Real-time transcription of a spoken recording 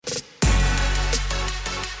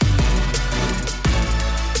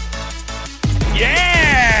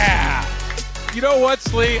You know what,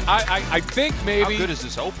 Slee? I think maybe. How good is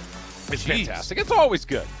this open? It's fantastic. It's always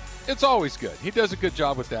good. It's always good. He does a good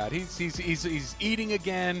job with that. He's eating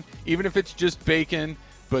again, even if it's just bacon.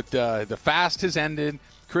 But the fast has ended.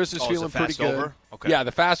 Chris is feeling pretty good. Over? Okay. Yeah,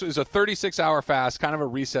 the fast was a 36-hour fast, kind of a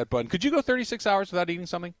reset button. Could you go 36 hours without eating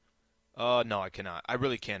something? No, I cannot. I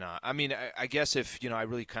really cannot. I mean, I guess if, I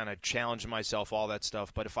really kind of challenge myself, all that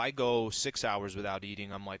stuff. But if I go 6 hours without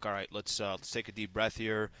eating, I'm like, all right, let's take a deep breath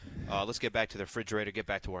here. Let's get back to the refrigerator, get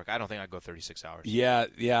back to work. I don't think I'd go 36 hours. Yeah.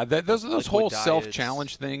 Those whole diets.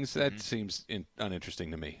 self-challenge things, that seems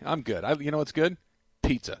uninteresting to me. I'm good. You know what's good?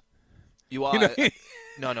 Pizza.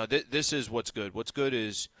 No. This is what's good. What's good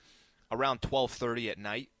is around 12:30 at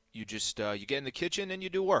night. You just you get in the kitchen and you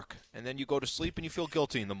do work, and then you go to sleep and you feel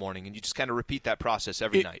guilty in the morning, and you just kind of repeat that process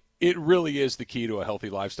every night. It really is the key to a healthy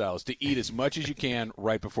lifestyle, is to eat as much as you can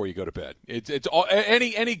right before you go to bed. It's all,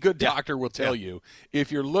 any good doctor will tell you,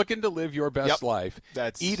 if you're looking to live your best life,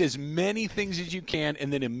 eat as many things as you can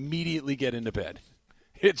and then immediately get into bed.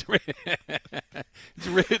 It's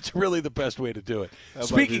really the best way to do it. That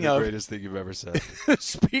Speaking might be the of greatest thing you've ever said.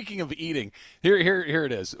 Speaking of eating, here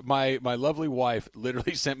it is. My lovely wife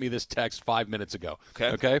literally sent me this text 5 minutes ago.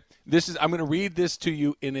 Okay. I'm going to read this to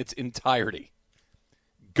you in its entirety.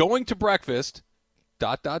 Going to breakfast. ...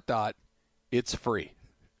 It's free.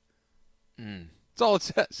 That's all it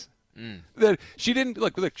says. That she didn't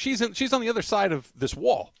look. She's on the other side of this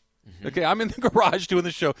wall. Okay, I'm in the garage doing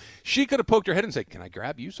the show. She could have poked her head and said, "Can I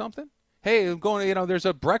grab you something? Hey, I'm going. There's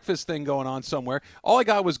a breakfast thing going on somewhere." All I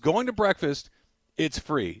got was going to breakfast. It's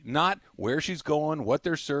free. Not where she's going, what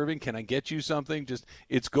they're serving. Can I get you something? Just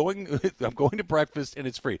it's going. I'm going to breakfast and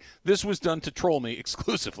it's free. This was done to troll me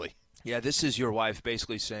exclusively. Yeah, this is your wife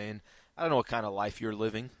basically saying, "I don't know what kind of life you're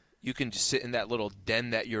living. You can just sit in that little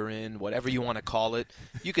den that you're in, whatever you want to call it.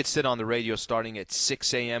 You could sit on the radio starting at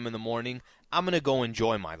 6 a.m. in the morning. I'm going to go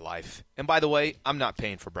enjoy my life. And by the way, I'm not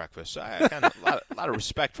paying for breakfast." I kind of a lot of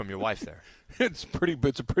respect from your wife there. It's a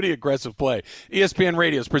pretty aggressive play. ESPN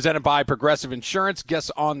Radio is presented by Progressive Insurance.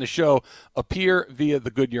 Guests on the show appear via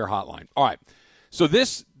the Goodyear hotline. All right. So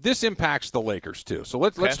this impacts the Lakers too. So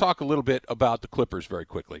let's talk a little bit about the Clippers very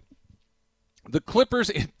quickly. The Clippers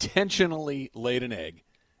intentionally laid an egg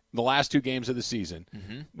in the last two games of the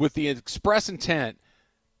season with the express intent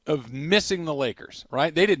of missing the Lakers,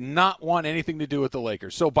 right? They did not want anything to do with the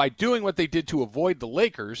Lakers. So by doing what they did to avoid the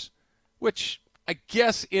Lakers, which I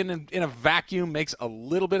guess in a vacuum makes a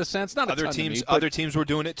little bit of sense. Not other a ton teams. to me, Other teams were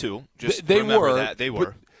doing it too. Just they remember were. That. They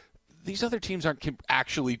were. These other teams aren't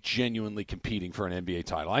actually genuinely competing for an NBA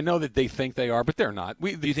title. I know that they think they are, but they're not.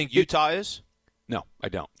 Do you think Utah is? No, I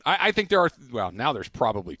don't. I think there are. Well, now there's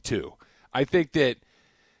probably two. I think that.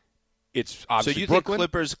 It's obviously so you Brooklyn.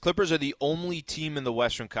 think Clippers are the only team in the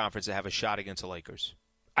Western Conference that have a shot against the Lakers?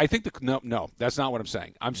 I think no, that's not what I'm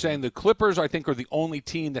saying. I'm saying the Clippers, I think, are the only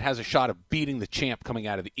team that has a shot of beating the champ coming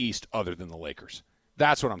out of the East other than the Lakers.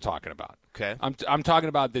 That's what I'm talking about. Okay. I'm talking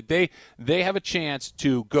about that they have a chance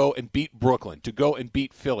to go and beat Brooklyn, to go and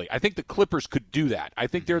beat Philly. I think the Clippers could do that. I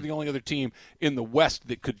think they're the only other team in the West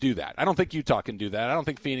that could do that. I don't think Utah can do that. I don't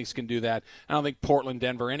think Phoenix can do that. I don't think Portland,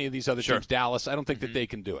 Denver, any of these other teams, Dallas, I don't think that they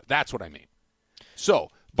can do it. That's what I mean. So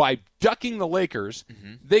by ducking the Lakers,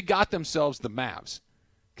 they got themselves the Mavs.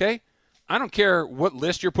 Okay? I don't care what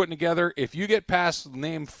list you're putting together. If you get past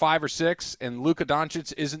name 5 or 6 and Luka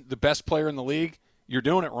Doncic isn't the best player in the league, you're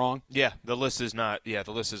doing it wrong. Yeah, the list is not. Yeah,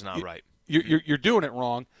 the list is not right. You're doing it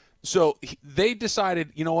wrong. So they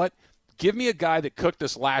decided, you know what? Give me a guy that cooked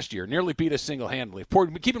us last year, nearly beat us single-handedly.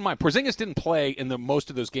 Keep in mind, Porzingis didn't play in most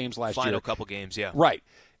of those games last year. Final couple games, yeah. Right,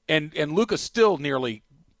 and Luka still nearly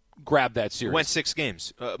grabbed that series. Went 6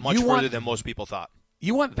 games, much further than most people thought.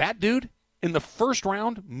 You want that dude in the first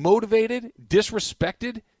round, motivated,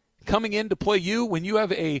 disrespected, coming in to play you when you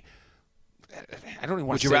have a. I don't even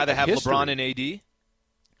want to say. Would you rather have history. LeBron and AD?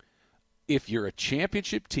 If you're a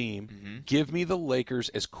championship team, give me the Lakers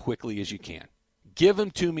as quickly as you can. Give them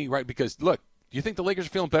to me, right? Because, look, do you think the Lakers are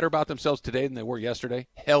feeling better about themselves today than they were yesterday?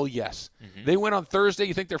 Hell yes. They win on Thursday.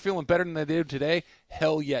 You think they're feeling better than they did today?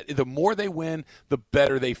 Hell yeah. The more they win, the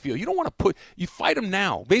better they feel. You don't want to you fight them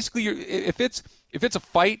now. Basically, if it's a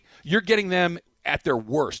fight, you're getting them at their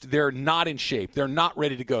worst. They're not in shape. They're not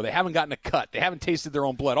ready to go. They haven't gotten a cut. They haven't tasted their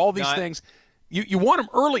own blood. All these things. You want them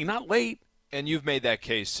early, not late. And you've made that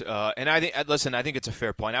case. And I think it's a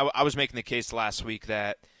fair point. I was making the case last week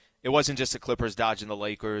that it wasn't just the Clippers dodging the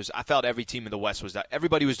Lakers. I felt every team in the West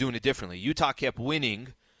everybody was doing it differently. Utah kept winning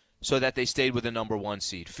so that they stayed with the number 1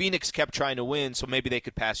 seed. Phoenix kept trying to win so maybe they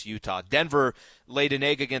could pass Utah. Denver laid an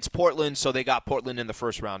egg against Portland, so they got Portland in the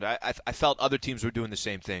first round. I felt other teams were doing the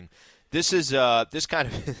same thing. This is this kind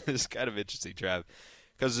of this is kind of interesting, Trav,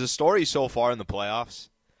 because the story so far in the playoffs,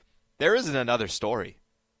 there isn't another story.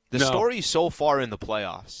 The story so far in the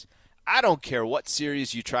playoffs, I don't care what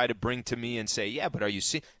series you try to bring to me and say, yeah, but are you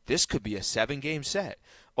seeing this could be a 7-game set,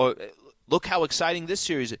 or look how exciting this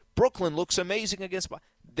series is. Brooklyn looks amazing against.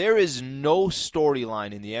 There is no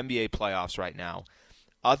storyline in the NBA playoffs right now,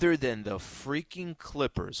 other than the freaking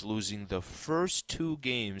Clippers losing the first 2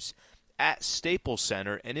 games at Staples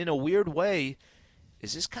Center, and in a weird way,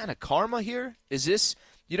 is this kind of karma here? Is this,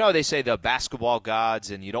 they say the basketball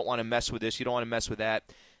gods, and you don't want to mess with this, you don't want to mess with that.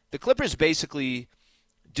 The Clippers basically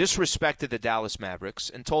disrespected the Dallas Mavericks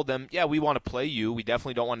and told them, yeah, we want to play you. We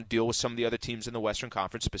definitely don't want to deal with some of the other teams in the Western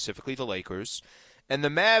Conference, specifically the Lakers. And the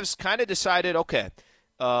Mavs kind of decided, okay,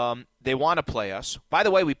 they want to play us. By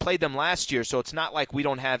the way, we played them last year, so it's not like we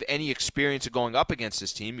don't have any experience of going up against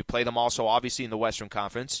this team. You play them also, obviously, in the Western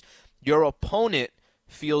Conference. Your opponent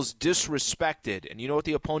feels disrespected. And you know what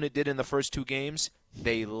the opponent did in the first 2 games?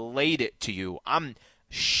 They laid it to you. I'm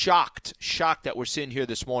shocked that we're sitting here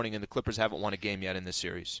this morning and the Clippers haven't won a game yet in this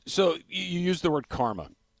series. So you use the word karma.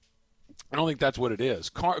 I don't think that's what it is.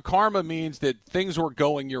 Karma means that things were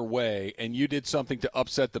going your way and you did something to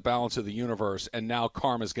upset the balance of the universe, and now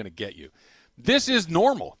karma's going to get you. This is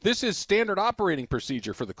normal. This is standard operating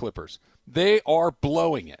procedure for the Clippers. They are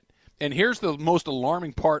blowing it. And here's the most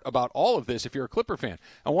alarming part about all of this if you're a Clipper fan.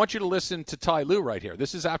 I want you to listen to Ty Lue right here.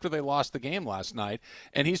 This is after they lost the game last night,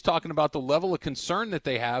 and he's talking about the level of concern that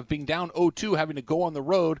they have being down 0-2, having to go on the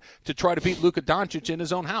road to try to beat Luka Doncic in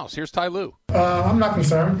his own house. Here's Ty Lue. I'm not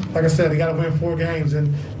concerned. Like I said, they got to win 4 games.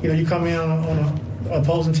 And, you come in on an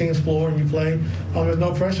opposing team's floor and you play. There's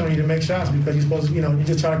no pressure on you to make shots because you're supposed to, you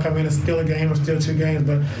just try to come in and steal a game or steal 2 games.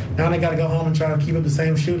 But now they got to go home and try to keep up the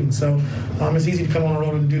same shooting. So it's easy to come on the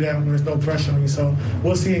road and do that when there's no pressure on you. So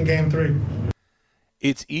we'll see in Game 3.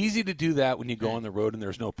 It's easy to do that when you go on the road and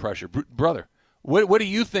there's no pressure. Brother, what do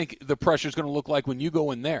you think the pressure is going to look like when you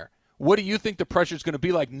go in there? What do you think the pressure is going to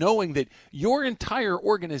be like knowing that your entire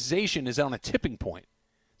organization is on a tipping point?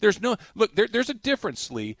 There's a difference,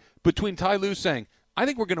 Lee, between Ty Lue saying, I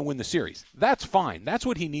think we're going to win the series. That's fine. That's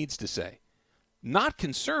what he needs to say. Not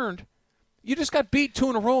concerned. You just got beat 2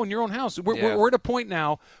 in a row in your own house. We're at a point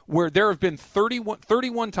now where there have been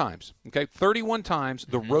 31 times, okay? 31 times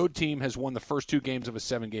the road team has won the first 2 games of a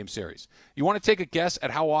 7-game series. You want to take a guess at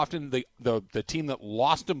how often the team that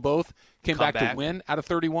lost them both came back to win out of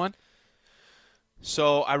 31?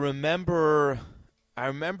 So I remember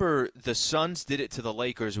the Suns did it to the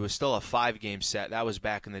Lakers. It was still a 5-game set. That was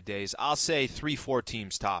back in the days. I'll say 3-4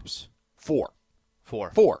 teams tops. 4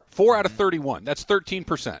 out of 31. That's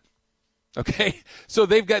 13%. Okay, so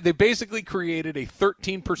they basically created a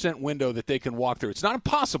 13% window that they can walk through. It's not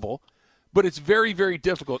impossible, but it's very, very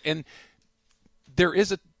difficult. And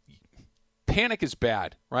panic is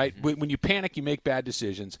bad, right? Mm-hmm. When you panic, you make bad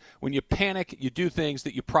decisions. When you panic, you do things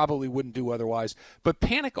that you probably wouldn't do otherwise. But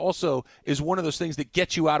panic also is one of those things that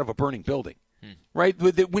gets you out of a burning building, right?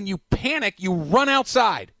 When you panic, you run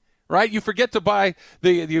outside, right? You forget to grab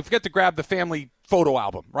the family photo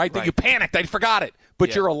album, right? That you panicked, I forgot it,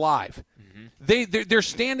 but you're alive. Mm-hmm. They're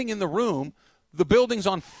standing in the room, the building's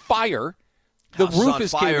on fire, the roof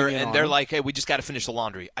is fire, caving in and they're like, hey, we just got to finish the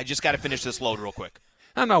laundry. I just got to finish this load real quick.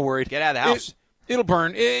 I'm not worried. Get out of the house. It'll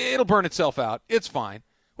burn. It'll burn itself out. It's fine.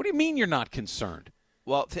 What do you mean you're not concerned?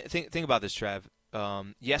 Well, think about this, Trav.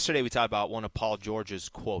 Yesterday we talked about one of Paul George's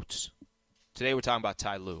quotes. Today we're talking about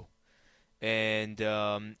Ty Lue. And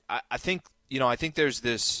I think there's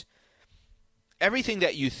this – everything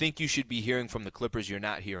that you think you should be hearing from the Clippers, you're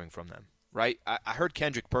not hearing from them, right? I heard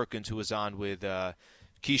Kendrick Perkins, who was on with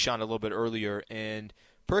Keyshawn a little bit earlier, and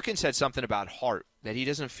Perkins said something about heart, that he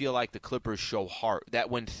doesn't feel like the Clippers show heart, that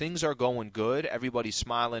when things are going good, everybody's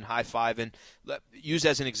smiling, high-fiving. Use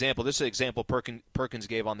as an example, this is an example Perkins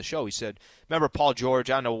gave on the show. He said, remember Paul George,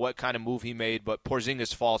 I don't know what kind of move he made, but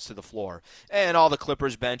Porzingis falls to the floor. And all the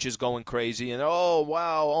Clippers bench is going crazy, and oh,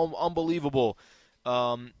 wow, unbelievable.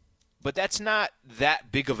 But that's not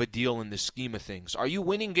that big of a deal in the scheme of things. Are you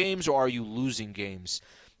winning games or are you losing games?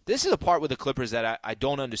 This is the part with the Clippers that I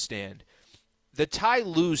don't understand. The Ty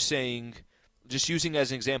Lue saying, just using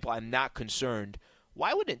as an example, I'm not concerned.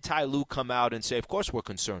 Why wouldn't Ty Lue come out and say, of course we're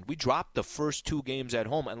concerned. We dropped the first 2 games at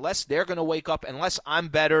home. Unless they're going to wake up, unless I'm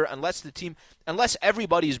better, unless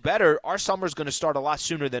everybody's better, our summer's going to start a lot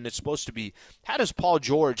sooner than it's supposed to be. How does Paul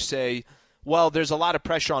George say, well, there's a lot of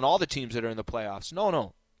pressure on all the teams that are in the playoffs?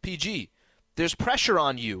 No. PG, there's pressure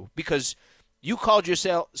on you because you called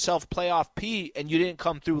yourself playoff P and you didn't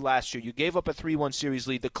come through last year. You gave up a 3-1 series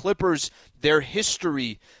lead. The Clippers, their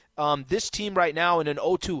history, this team right now in an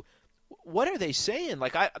 0-2, what are they saying?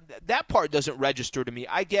 Like, that part doesn't register to me.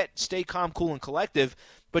 I get stay calm, cool, and collective,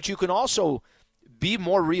 but you can also be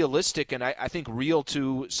more realistic and I think real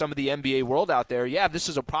to some of the NBA world out there. Yeah, this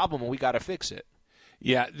is a problem and we got to fix it.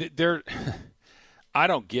 Yeah, I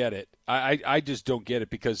don't get it. I just don't get it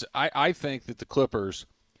because I think that the Clippers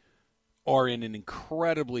are in an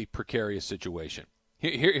incredibly precarious situation.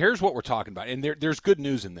 Here's what we're talking about, and there's good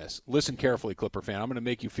news in this. Listen carefully, Clipper fan. I'm going to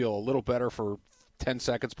make you feel a little better for 10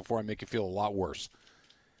 seconds before I make you feel a lot worse.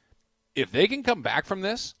 If they can come back from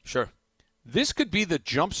this, sure, this could be the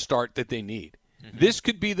jump start that they need. Mm-hmm. This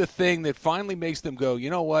could be the thing that finally makes them go, you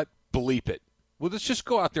know what, bleep it. Well, let's just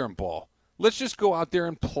go out there and ball. Let's just go out there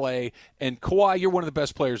and play. And Kawhi, you're one of the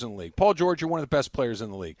best players in the league. Paul George, you're one of the best players in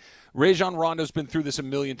the league. Rajon Rondo's been through this a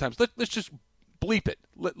million times. Let's just bleep it.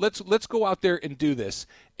 Let's go out there and do this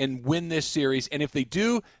and win this series. And if they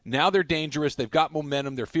do, now they're dangerous. They've got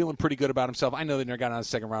momentum. They're feeling pretty good about themselves. I know they never got out of the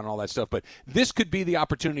second round and all that stuff, but this could be the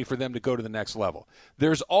opportunity for them to go to the next level.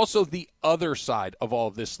 There's also the other side of all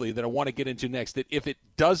of this, Lee, that I want to get into next, that if it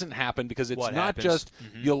doesn't happen, because it's not just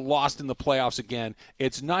you lost in the playoffs again,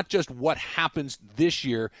 it's not just what happens this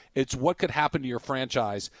year, it's what could happen to your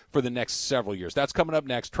franchise for the next several years. That's coming up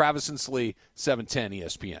next. Travis and Slee, 710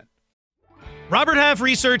 ESPN. Robert Half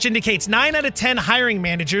research indicates 9 out of 10 hiring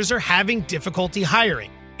managers are having difficulty hiring.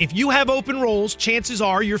 If you have open roles, chances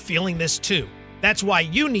are you're feeling this too. That's why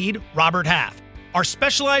you need Robert Half. Our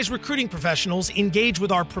specialized recruiting professionals engage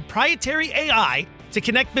with our proprietary AI to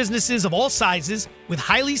connect businesses of all sizes with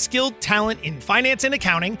highly skilled talent in finance and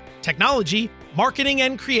accounting, technology, marketing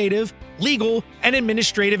and creative, legal, and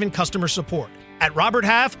administrative and customer support. At Robert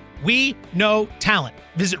Half, we know talent.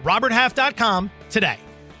 Visit roberthalf.com today.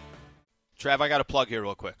 Trav, I got a plug here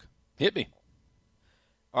real quick. Hit me.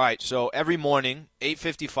 All right, so every morning,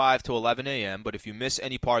 8:55 to 11 a.m., but if you miss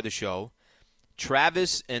any part of the show,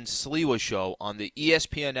 Travis and Sliwa show on the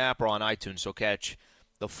ESPN app or on iTunes, so catch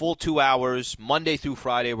the full 2 hours, Monday through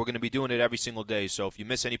Friday. We're going to be doing it every single day, so if you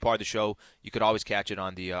miss any part of the show, you could always catch it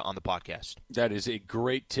on the podcast. That is a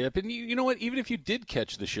great tip. And you know what? Even if you did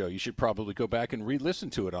catch the show, you should probably go back and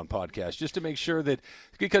re-listen to it on podcast just to make sure that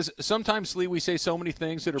 – because sometimes, Lee, we say so many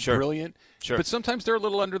things that are brilliant, but sometimes they're a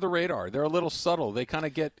little under the radar. They're a little subtle. They kind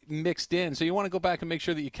of get mixed in. So you want to go back and make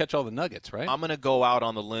sure that you catch all the nuggets, right? I'm going to go out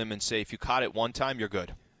on the limb and say if you caught it one time, you're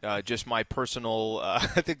good. Just my personal I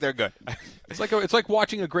think they're good. It's like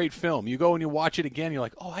watching a great film. You go and you watch it again, you're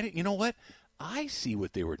like, oh, I didn't. You know what? I see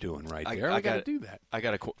what they were doing right there. I got to do that. I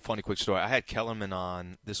got a funny quick story. I had Kellerman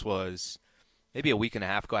on. This was maybe a week and a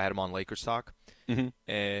half ago. I had him on Lakers Talk. Mm-hmm.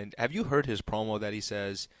 And have you heard his promo that he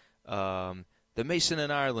says, the Mason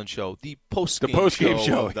and Ireland show, the post-game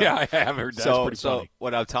show. Yeah, I have heard that. That's pretty funny. So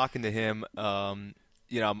when I'm talking to him, I'm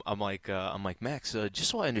like, Max, just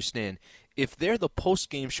so I understand, if they're the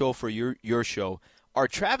post-game show for your show, are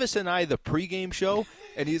Travis and I the pre-game show?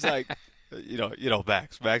 And he's like,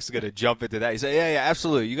 Max is going to jump into that. He said, yeah,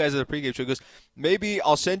 absolutely. You guys are the pre-game show. He goes, maybe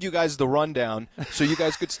I'll send you guys the rundown so you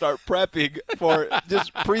guys could start prepping for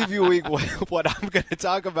just previewing what I'm going to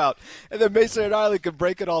talk about. And then Mason and Ireland can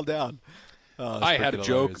break it all down. I had a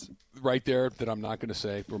joke right there that I'm not going to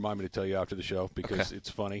say. Remind me to tell you after the show because it's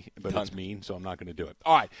funny, but it's mean, so I'm not going to do it.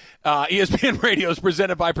 All right. ESPN Radio is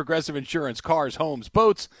presented by Progressive Insurance. Cars, homes,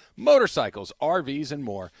 boats, motorcycles, RVs, and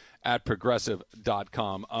more at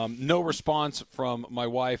Progressive.com. No response from my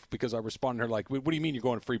wife because I responded to her like, what do you mean you're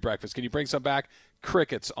going to free breakfast? Can you bring some back?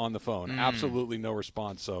 Crickets on the phone. Absolutely no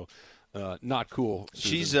response, so not cool.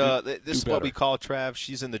 Susan. She's this is what we call, Trav,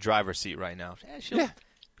 she's in the driver's seat right now.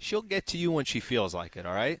 She'll get to you when she feels like it,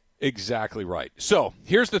 all right? Exactly right. So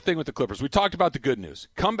here's the thing with the Clippers. We talked about the good news.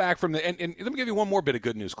 Come back from and let me give you one more bit of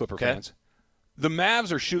good news, Clipper fans. The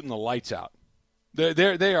Mavs are shooting the lights out.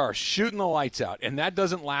 They are shooting the lights out, and that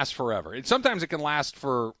doesn't last forever. Sometimes it can last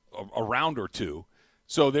for a round or two.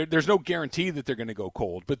 So there's no guarantee that they're going to go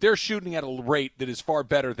cold, but they're shooting at a rate that is far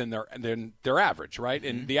better than their average, right?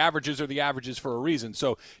 Mm-hmm. And the averages are the averages for a reason.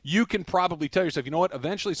 So you can probably tell yourself, you know what?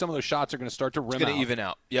 Eventually, some of those shots are going to start to rim out. It's going to even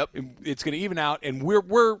out. Yep, it's going to even out, and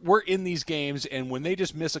we're in these games, and when they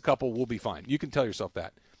just miss a couple, we'll be fine. You can tell yourself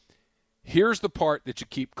that. Here's the part that you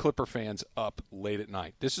keep Clipper fans up late at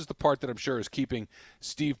night. This is the part that I'm sure is keeping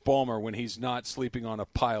Steve Ballmer when he's not sleeping on a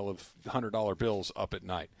pile of $100 bills up at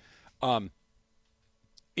night.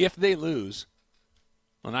 If they lose,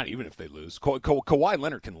 well, not even if they lose, Kawhi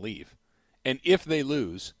Leonard can leave. And if they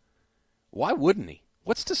lose, why wouldn't he?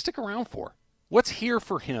 What's to stick around for? What's here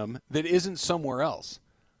for him that isn't somewhere else?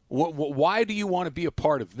 Why do you want to be a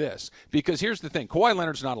part of this? Because here's the thing. Kawhi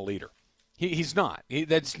Leonard's not a leader. He's not.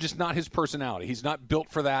 That's just not his personality. He's not built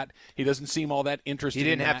for that. He doesn't seem all that interested in that.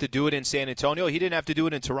 He didn't have to do it in San Antonio. He didn't have to do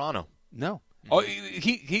it in Toronto. No. Oh,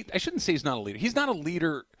 he. I shouldn't say he's not a leader. He's not a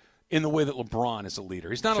leader in the way that LeBron is a leader.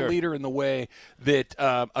 He's not a leader in the way that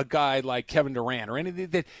a guy like Kevin Durant or anything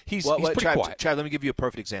that he's pretty quiet. Trav, let me give you a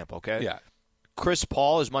perfect example, okay? Yeah. Chris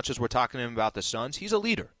Paul, as much as we're talking to him about the Suns, he's a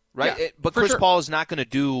leader, right? Yeah, but Chris Paul is not going to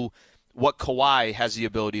do what Kawhi has the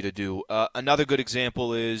ability to do. Another good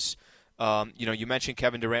example is, you mentioned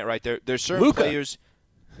Kevin Durant right there. There's certain players.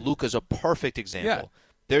 Luka's a perfect example. Yeah.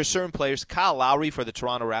 There's certain players. Kyle Lowry for the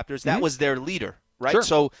Toronto Raptors, that was their leader, right? Sure.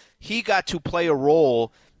 So he got to play a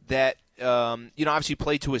role that, obviously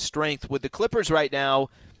played to his strength. With the Clippers right now,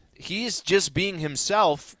 he's just being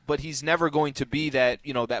himself, but he's never going to be that,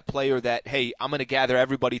 that player that, hey, I'm going to gather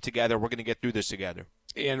everybody together. We're going to get through this together.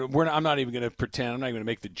 And I'm not even going to pretend. I'm not even going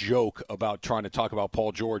to make the joke about trying to talk about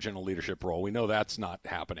Paul George in a leadership role. We know that's not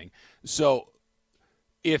happening. So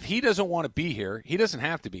if he doesn't want to be here, he doesn't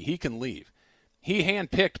have to be. He can leave. He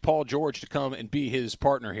handpicked Paul George to come and be his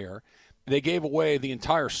partner here. They gave away the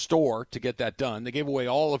entire store to get that done. They gave away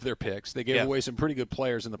all of their picks. They gave away some pretty good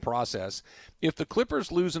players in the process. If the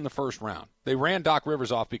Clippers lose in the first round, they ran Doc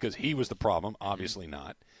Rivers off because he was the problem. Obviously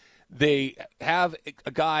not. They have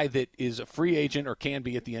a guy that is a free agent or can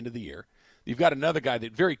be at the end of the year. You've got another guy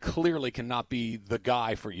that very clearly cannot be the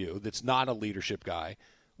guy for you, that's not a leadership guy.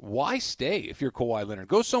 Why stay if you're Kawhi Leonard?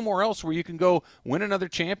 Go somewhere else where you can go win another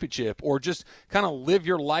championship or just kind of live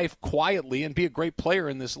your life quietly and be a great player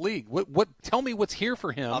in this league. Tell me what's here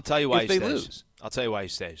for him. I'll tell you why if they he stays. lose. I'll tell you why he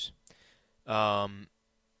stays.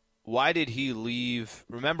 Why did he leave?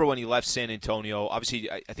 Remember when he left San Antonio? Obviously,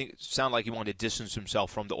 I think it sounded like he wanted to distance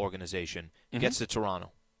himself from the organization. He gets to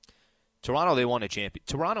Toronto. Toronto, they won a champion.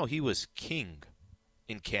 Toronto, he was king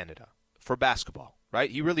in Canada for basketball. Right,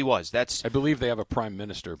 he really was. I believe they have a prime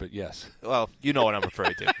minister, but yes. Well, you know what I'm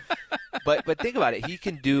referring to. But think about it. He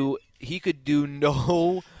could do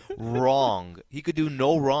no wrong. He could do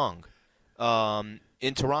no wrong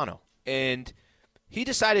in Toronto, and he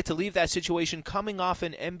decided to leave that situation coming off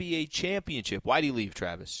an NBA championship. Why did he leave,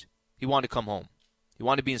 Travis? He wanted to come home. He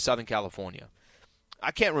wanted to be in Southern California.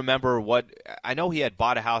 I can't remember what. I know he had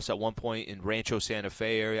bought a house at one point in Rancho Santa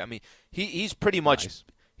Fe area. I mean, he's pretty much. Nice.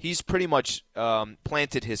 He's pretty much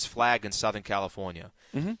planted his flag in Southern California.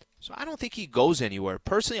 Mm-hmm. So I don't think he goes anywhere.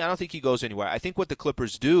 Personally, I don't think he goes anywhere. I think what the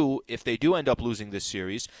Clippers do, if they do end up losing this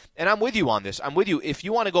series, and I'm with you on this. I'm with you. If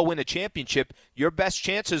you want to go win a championship, your best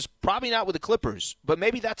chance is probably not with the Clippers. But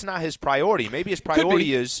maybe that's not his priority. Maybe his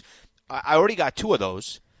priority is, I already got 2 of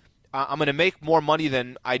those. I'm going to make more money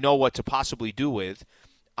than I know what to possibly do with.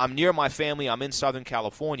 I'm near my family. I'm in Southern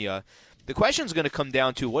California. The question is going to come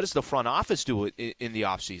down to what does the front office do in the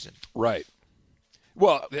offseason? Right.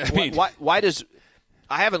 Well, I mean, why does –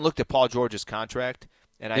 I haven't looked at Paul George's contract,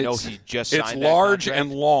 and I know he just signed that It's large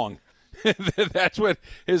contract. and long. That's what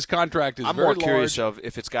his contract is. I'm very more curious large. of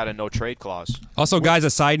if it's got a no-trade clause. Also, guys,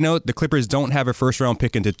 a side note, the Clippers don't have a first-round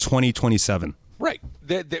pick until 2027. Right,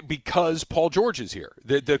 because Paul George is here.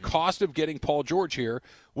 The cost of getting Paul George here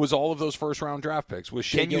was all of those first-round draft picks.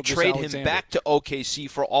 Can you trade him back to OKC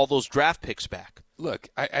for all those draft picks back? Look,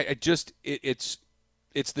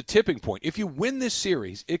 it's the tipping point. If you win this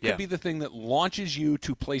series, it could be the thing that launches you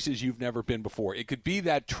to places you've never been before. It could be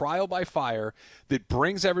that trial by fire that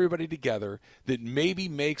brings everybody together, that maybe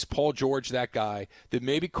makes Paul George that guy, that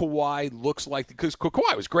maybe Kawhi looks like – because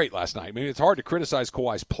Kawhi was great last night. I mean, it's hard to criticize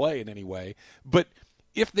Kawhi's play in any way. But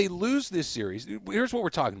if they lose this series, here's what we're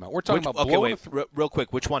talking about. We're talking about blowing real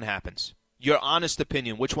quick, which one happens? Your honest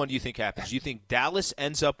opinion, which one do you think happens? Do you think Dallas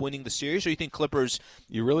ends up winning the series, or you think Clippers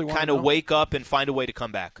kind of wake up and find a way to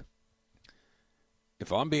come back?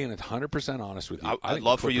 If I'm being 100% honest with you, I'd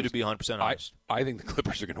love for you to be 100% honest. I think the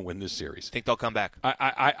Clippers are going to win this series. Think they'll come back?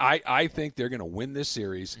 I think they're going to win this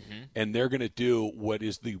series, and they're going to do what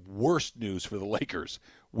is the worst news for the Lakers,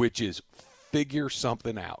 which is figure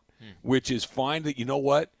something out, which is find that, you know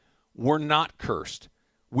what, we're not cursed.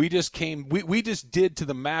 We just did to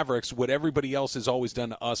the Mavericks what everybody else has always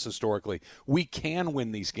done to us historically. We can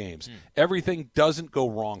win these games. Everything doesn't go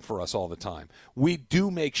wrong for us all the time. We do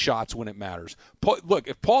make shots when it matters. Look,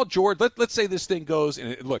 if Paul George, let's say this thing goes,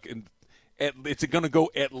 it's going to go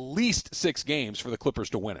at least 6 games for the Clippers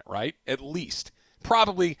to win it, right? At least.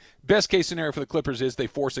 Probably best case scenario for the Clippers is they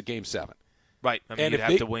force a Game 7. Right. I mean, you'd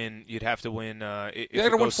have to win. If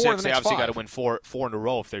it goes 6, they obviously got to win four in a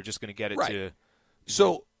row if they're just going to get it to.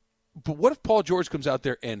 So, but what if Paul George comes out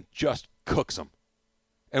there and just cooks them?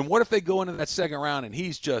 And what if they go into that second round and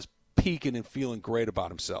he's just peaking and feeling great about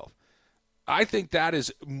himself? I think that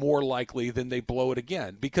is more likely than they blow it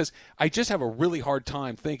again, because I just have a really hard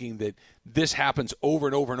time thinking that this happens over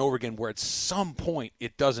and over and over again where at some point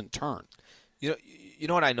it doesn't turn. You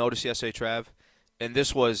know what I noticed yesterday, Trav? and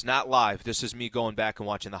this was not live. This is me going back and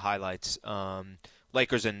watching the highlights.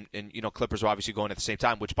 Lakers and Clippers are obviously going at the same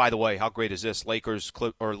time, which, by the way, how great is this? Lakers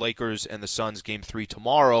and the Suns game 3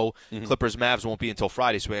 tomorrow. Mm-hmm. Clippers Mavs won't be until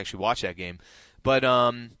Friday, so we actually watch that game. But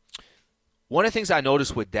one of the things I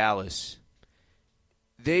noticed with Dallas,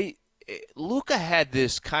 Luka had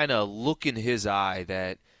this kind of look in his eye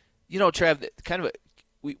that, Trav, kind of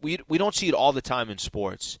we don't see it all the time in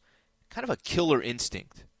sports, kind of a killer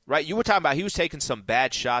instinct, right? You were talking about he was taking some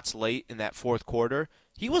bad shots late in that fourth quarter.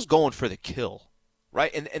 He was going for the kill.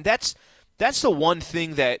 Right, and that's the one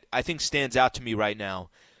thing that I think stands out to me right now.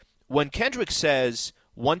 When Kendrick says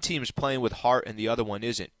one team's playing with heart and the other one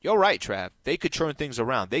isn't, you're right, Trav. They could turn things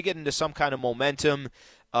around. They get into some kind of momentum.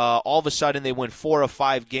 All of a sudden, they win 4 or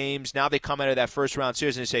 5 games. Now they come out of that first round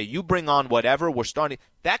series and they say, "You bring on whatever. We're starting."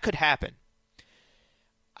 That could happen.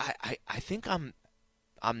 I think I'm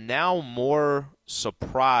now more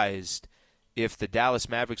surprised if the Dallas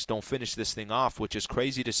Mavericks don't finish this thing off, which is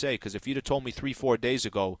crazy to say, because if you'd have told me 3-4 days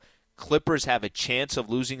ago Clippers have a chance of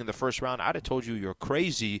losing in the first round, I'd have told you you're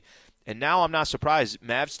crazy. And now I'm not surprised.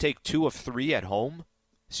 Mavs take 2 of 3 at home.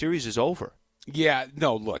 Series is over. Yeah,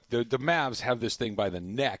 no, look, the Mavs have this thing by the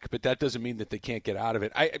neck, but that doesn't mean that they can't get out of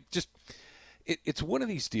it. It's one of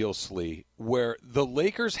these deals, Slee, where the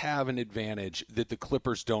Lakers have an advantage that the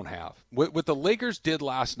Clippers don't have. What the Lakers did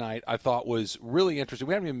last night, I thought, was really interesting.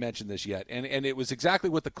 We haven't even mentioned this yet, and it was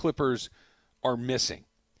exactly what the Clippers are missing.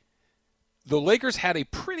 The Lakers had a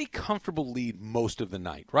pretty comfortable lead most of the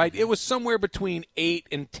night, right? It was somewhere between 8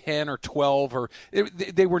 and 10 or 12.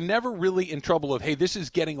 They were never really in trouble of, hey, this is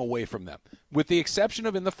getting away from them. With the exception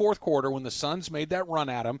of in the fourth quarter when the Suns made that run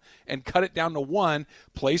at them and cut it down to 1,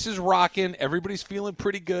 place is rocking, everybody's feeling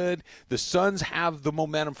pretty good. The Suns have the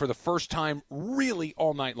momentum for the first time really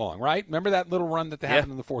all night long, right? Remember that little run that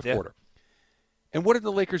happened in the fourth quarter? And what did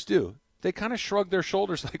the Lakers do? They kind of shrugged their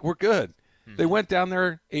shoulders like, we're good. They went down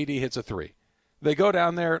there, AD hits a 3. They go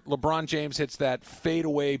down there, LeBron James hits that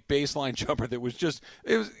fadeaway baseline jumper that was just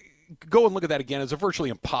 – go and look at that again. It's a virtually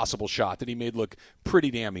impossible shot that he made look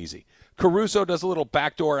pretty damn easy. Caruso does a little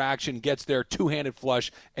backdoor action, gets there, two-handed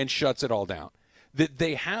flush, and shuts it all down. That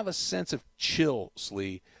they have a sense of chill,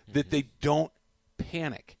 Slee, that they don't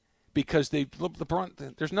panic because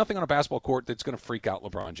LeBron. There's nothing on a basketball court that's going to freak out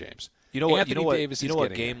LeBron James. You know what? Anthony Davis you know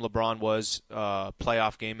what game LeBron was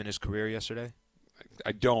playoff game in his career yesterday?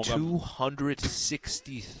 I don't.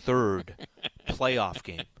 263rd playoff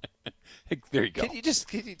game. There you go. Can you just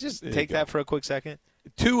take that for a quick second?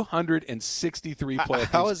 263 playoff.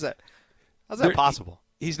 How is that? How's that possible?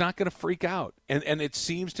 He's not going to freak out, and it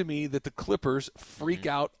seems to me that the Clippers freak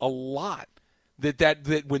out a lot.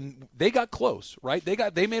 That when they got close, right?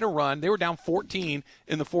 They made a run. They were down 14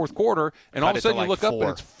 in the fourth quarter, and all of a sudden you look up and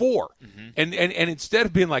it's 4. Mm-hmm. And instead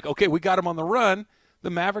of being like, okay, we got him on the run, the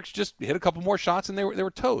Mavericks just hit a couple more shots and they were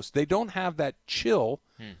toast. They don't have that chill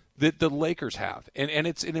that the Lakers have, and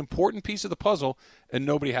it's an important piece of the puzzle, and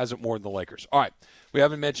nobody has it more than the Lakers. All right, we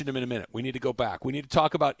haven't mentioned him in a minute. We need to go back. We need to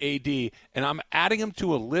talk about AD, and I'm adding him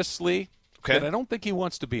to a list, Lee, that I don't think he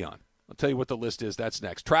wants to be on. I'll tell you what the list is. That's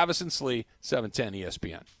next. Travis and Slee, 710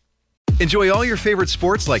 ESPN. Enjoy all your favorite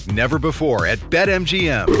sports like never before at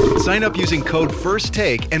BetMGM. Sign up using code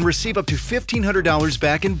FIRSTTAKE and receive up to $1,500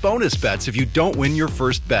 back in bonus bets if you don't win your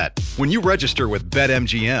first bet. When you register with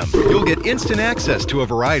BetMGM, you'll get instant access to a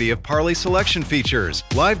variety of parlay selection features,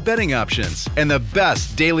 live betting options, and the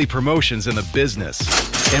best daily promotions in the business.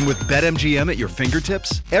 And with BetMGM at your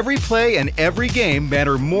fingertips, every play and every game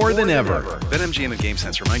matter more than ever. BetMGM and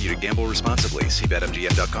GameSense remind you to gamble responsibly. See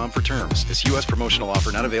BetMGM.com for terms. This U.S. promotional offer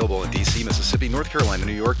not available in D.C., Mississippi, North Carolina,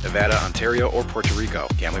 New York, Nevada, Ontario, or Puerto Rico.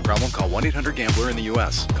 Gambling problem? Call 1-800-GAMBLER in the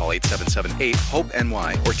U.S. Call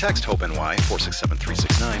 877-8-HOPE-NY or text HOPE-NY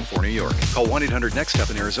 467-369 for New York. Call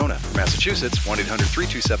 1-800-NEXT-STEP in Arizona. For Massachusetts,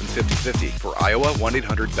 1-800-327-5050. For Iowa,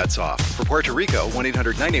 1-800-BETS-OFF. For Puerto Rico,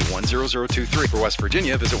 1-800-981-0023. For West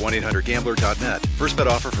Virginia, visit 1-800-GAMBLER.net. First bet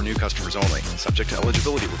offer for new customers only. Subject to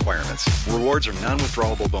eligibility requirements. Rewards are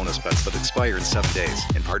non-withdrawable bonus bets that expire in 7 days.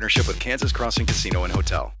 In partnership with Kansas Crossing Casino and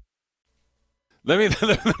Hotel. Let me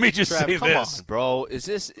just Trav, say come this. on, bro.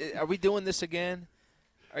 Are we doing this again?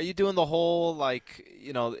 Are you doing the whole,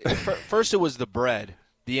 first it was the bread,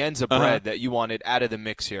 the ends of bread that you wanted out of the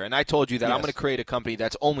mix here. And I told you that I'm going to create a company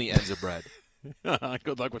that's only ends of bread.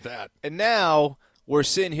 Good luck with that. And now we're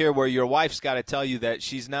sitting here where your wife's got to tell you that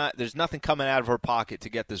there's nothing coming out of her pocket to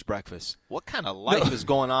get this breakfast. What kind of life is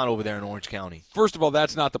going on over there in Orange County? First of all,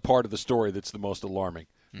 that's not the part of the story that's the most alarming.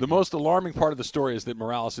 The most alarming part of the story is that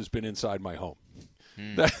Morales has been inside my home.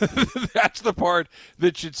 That's the part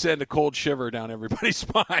that should send a cold shiver down everybody's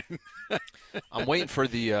spine. I'm waiting for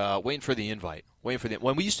the invite.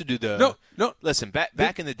 When we used to do the no. Listen,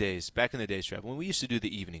 back in the days, Trev, when we used to do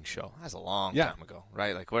the evening show, that's a long time ago,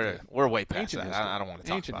 right? Like we're way past Ancient that. history. I don't want to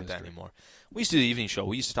talk Ancient about that history. anymore. We used to do the evening show.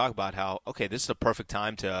 We used to talk about how this is the perfect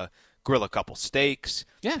time to grill a couple steaks,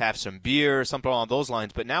 have some beer, something along those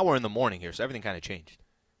lines. But now we're in the morning here, so everything kind of changed.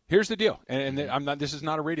 Here's the deal, and I'm not. This is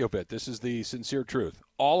not a radio bit. This is the sincere truth.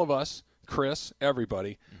 All of us, Chris,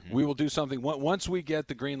 everybody, we will do something. Once we get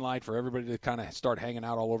the green light for everybody to kind of start hanging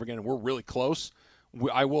out all over again, and we're really close,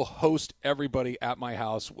 I will host everybody at my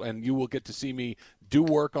house, and you will get to see me do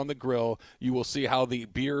work on the grill. You will see how the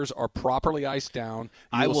beers are properly iced down.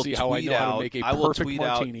 You will see how I know how to make a perfect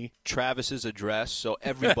martini. Out Travis's address so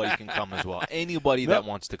everybody can come as well. Anybody that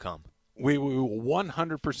wants to come. We will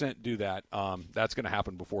 100% do that. That's going to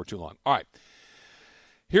happen before too long. All right.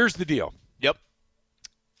 Here's the deal. Yep.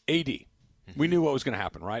 AD. We knew what was going to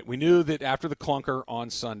happen, right? We knew that after the clunker on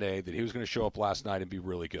Sunday that he was going to show up last night and be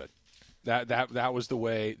really good. That was the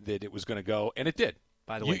way that it was going to go, and it did.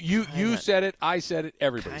 By the way, you said it, I said it,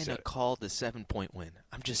 everybody said it. Kind of called the 7-point win.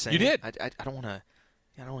 I'm just saying. You did. I don't want to.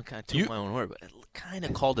 I don't want to kind of toot my own word, but kind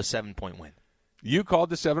of called a 7-point win. You called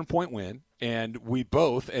the 7-point win, and we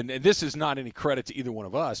both, and this is not any credit to either one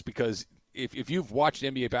of us, because if you've watched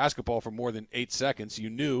NBA basketball for more than 8 seconds, you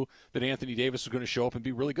knew that Anthony Davis was going to show up and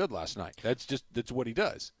be really good last night. That's what he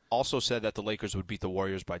does. Also said that the Lakers would beat the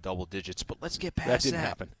Warriors by double digits, but let's get past that. Didn't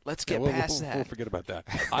happen. Let's get past that. We'll forget about that.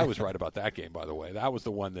 I was right about that game, by the way. That was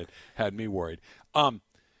the one that had me worried.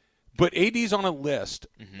 But AD's on a list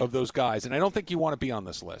of those guys, and I don't think you want to be on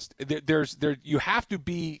this list. You have to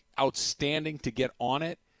be outstanding to get on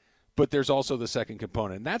it, but there's also the second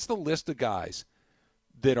component, and that's the list of guys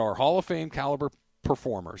that are Hall of Fame caliber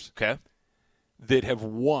performers that have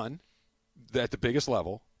won at the biggest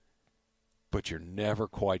level, but you're never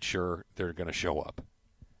quite sure they're going to show up.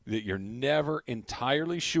 That you're never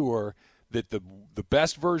entirely sure that the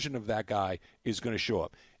best version of that guy is going to show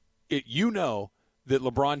up. That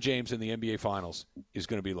LeBron James in the NBA Finals is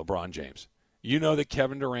going to be LeBron James. You know that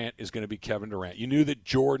Kevin Durant is going to be Kevin Durant. You knew that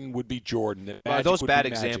Jordan would be Jordan. That Are those bad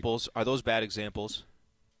examples? Are those bad examples?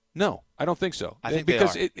 No, I don't think so. I think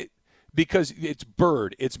because they are. Because it's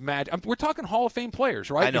Bird, it's Magic. We're talking Hall of Fame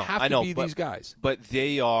players, right? I know, you have to be these guys. But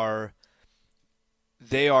they are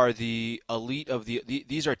the elite of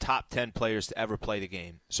these are top 10 players to ever play the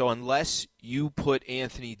game. So unless you put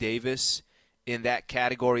Anthony Davis in that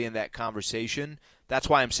category, in that conversation, that's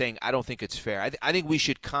why I'm saying I don't think it's fair. I think we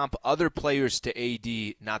should comp other players to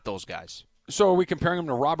AD, not those guys. So are we comparing him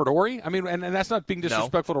to Robert Horry? I mean, and that's not being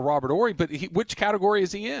disrespectful to Robert Horry, but which category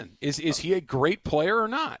is he in? Is he a great player or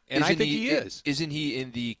not? And I think he is. Isn't he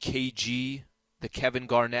in the KG, the Kevin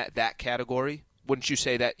Garnett, that category? Wouldn't you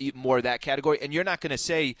say that more that category? And you're not going to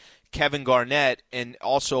say Kevin Garnett and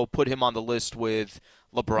also put him on the list with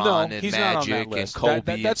LeBron and Magic and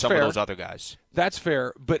Kobe and some of those other guys. That's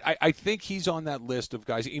fair, but I think he's on that list of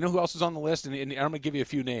guys. You know who else is on the list? And I'm going to give you a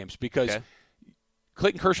few names because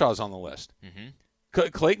Clayton Kershaw is on the list.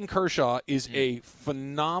 Clayton Kershaw is a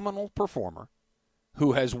phenomenal performer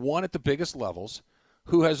who has won at the biggest levels,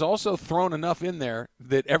 who has also thrown enough in there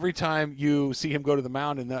that every time you see him go to the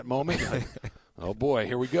mound in that moment, you're like, oh, boy,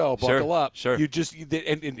 here we go. Buckle up. Sure.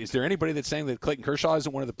 And is there anybody that's saying that Clayton Kershaw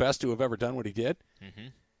isn't one of the best to have ever done what he did?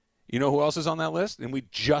 You know who else is on that list? And we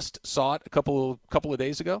just saw it a couple of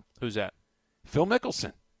days ago. Who's that? Phil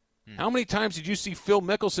Mickelson. How many times did you see Phil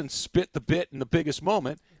Mickelson spit the bit in the biggest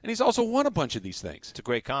moment? And he's also won a bunch of these things. It's a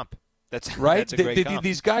great comp. That's right. That's a great comp.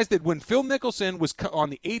 These guys that when Phil Mickelson was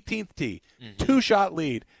on the 18th tee, 2-shot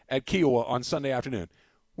lead at Kiowa on Sunday afternoon,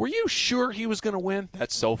 were you sure he was going to win?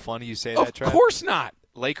 That's so funny you say that, Trev. Of course not.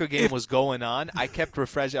 Laker game was going on. I kept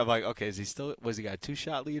refreshing. I'm like, okay, was he got a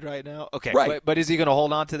 2-shot lead right now? Okay, right. But is he going to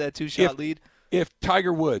hold on to that 2-shot lead? If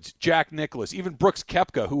Tiger Woods, Jack Nicklaus, even Brooks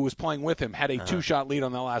Koepka, who was playing with him, had a 2-shot lead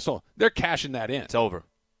on that last hole, they're cashing that in. It's over.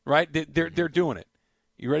 Right? They're doing it.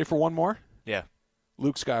 You ready for one more? Yeah.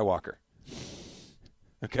 Luke Skywalker.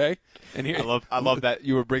 Okay? And here I love that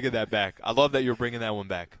you were bringing that back. I love that you're bringing that one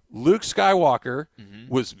back. Luke Skywalker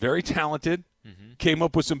was very talented, came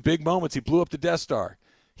up with some big moments. He blew up the Death Star.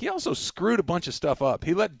 He also screwed a bunch of stuff up.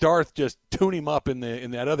 He let Darth just tune him up in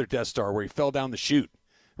that other Death Star where he fell down the chute.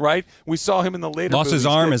 Right? We saw him in the later Lost his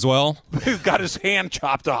arm as well. Got his hand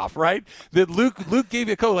chopped off, right? That Luke gave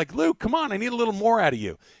you a code like, Luke, come on, I need a little more out of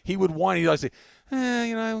you. He would whine. He'd always say,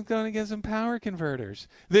 I'm going to get some power converters.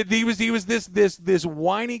 That he was this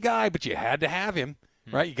whiny guy, but you had to have him,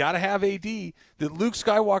 right? You got to have AD. That Luke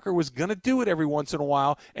Skywalker was going to do it every once in a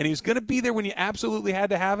while, and he was going to be there when you absolutely had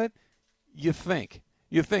to have it. You think.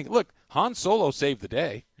 Look, Han Solo saved the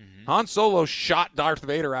day. Han Solo shot Darth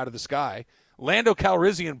Vader out of the sky. Lando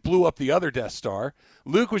Calrissian blew up the other Death Star.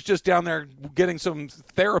 Luke was just down there getting some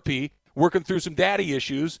therapy, working through some daddy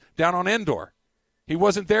issues down on Endor. He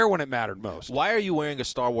wasn't there when it mattered most. Why are you wearing a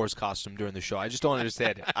Star Wars costume during the show? I just don't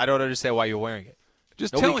understand it. I don't understand why you're wearing it.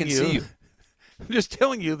 Nobody can see you. I'm just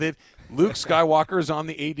telling you that Luke Skywalker is on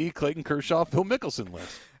the AD Clayton Kershaw, Phil Mickelson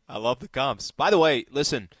list. I love the comps. By the way,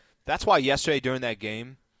 listen, that's why yesterday during that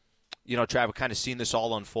game, Trav, kind of seen this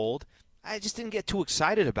all unfold. I just didn't get too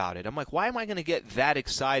excited about it. I'm like, why am I going to get that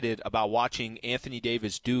excited about watching Anthony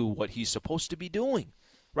Davis do what he's supposed to be doing?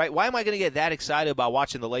 Right? Why am I going to get that excited about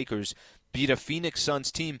watching the Lakers beat a Phoenix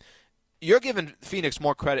Suns team? You're giving Phoenix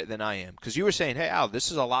more credit than I am because you were saying, hey, Al,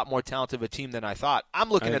 this is a lot more talented of a team than I thought.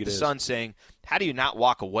 I'm looking at the Suns saying, how do you not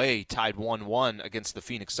walk away tied 1-1 against the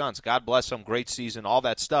Phoenix Suns? God bless them, great season, all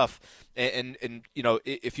that stuff. And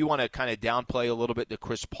if you want to kind of downplay a little bit the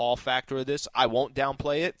Chris Paul factor of this, I won't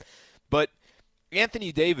downplay it. But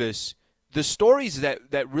Anthony Davis, the stories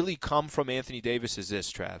that really come from Anthony Davis is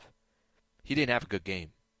this, Trav. He didn't have a good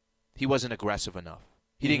game. He wasn't aggressive enough.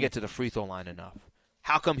 He didn't get to the free throw line enough.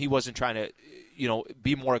 How come he wasn't trying to,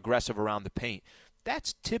 be more aggressive around the paint?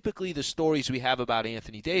 That's typically the stories we have about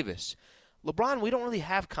Anthony Davis. LeBron, we don't really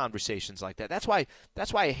have conversations like that. That's why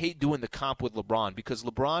I hate doing the comp with LeBron, because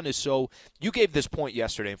LeBron is so – you gave this point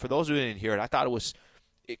yesterday, and for those who didn't hear it, I thought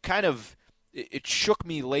it shook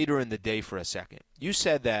me later in the day for a second. You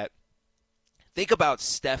said that – think about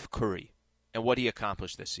Steph Curry and what he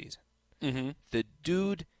accomplished this season. Mm-hmm. The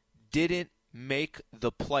dude didn't make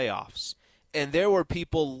the playoffs. And there were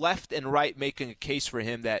people left and right making a case for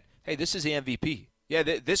him that, hey, this is the MVP. Yeah,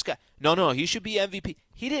 this guy. No, he should be MVP.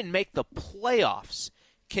 He didn't make the playoffs.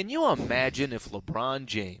 Can you imagine if LeBron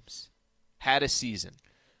James had a season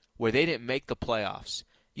where they didn't make the playoffs?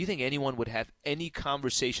 You think anyone would have any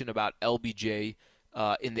conversation about LBJ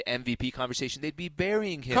in the MVP conversation? They'd be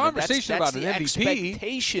burying him. Conversation that's about the an MVP.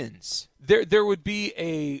 Expectations. There would be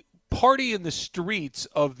a party in the streets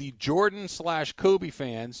of the Jordan/Kobe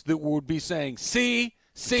fans that would be saying, see,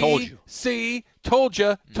 told you. See, told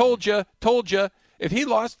you. If he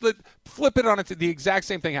lost, flip it on it. The exact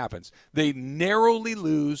same thing happens. They narrowly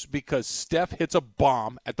lose because Steph hits a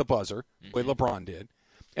bomb at the buzzer, the way LeBron did,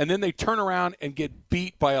 and then they turn around and get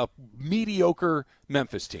beat by a mediocre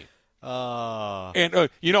Memphis team. And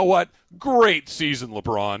you know what? Great season,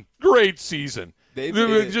 LeBron. Great season.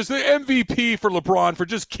 Just the MVP for LeBron for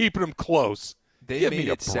just keeping him close. They made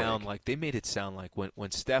it sound like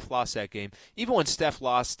when Steph lost that game, even when Steph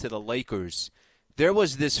lost to the Lakers, there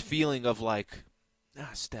was this feeling of like,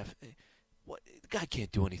 Steph, the guy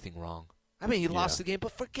can't do anything wrong. I mean, he lost the game,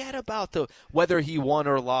 but forget about whether he won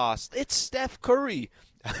or lost. It's Steph Curry.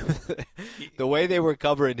 The way they were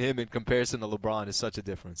covering him in comparison to LeBron is such a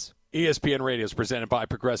difference. ESPN Radio is presented by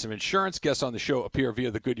Progressive Insurance. Guests on the show appear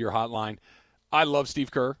via the Goodyear Hotline. I love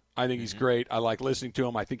Steve Kerr. I think he's great. I like listening to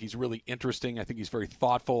him. I think he's really interesting. I think he's very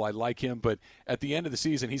thoughtful. I like him. But at the end of the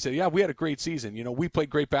season, he said, yeah, we had a great season. We played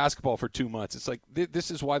great basketball for 2 months. It's like, this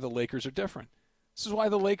is why the Lakers are different. This is why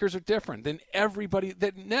the Lakers are different than everybody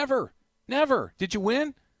that never. Did you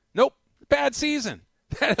win? Nope. Bad season.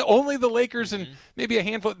 Only the Lakers and maybe a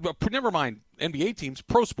handful, never mind NBA teams,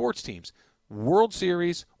 pro sports teams. World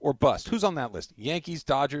Series or bust. Who's on that list? Yankees,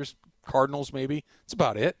 Dodgers, Cardinals maybe. That's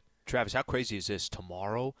about it. Travis, how crazy is this?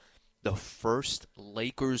 Tomorrow, the first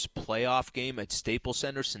Lakers playoff game at Staples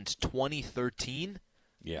Center since 2013?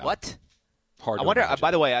 Yeah. What? Hard to I wonder, imagine.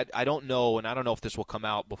 by the way, I don't know, and I don't know if this will come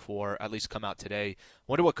out before, at least come out today. I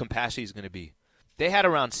wonder what capacity is going to be. They had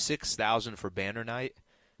around 6,000 for banner night.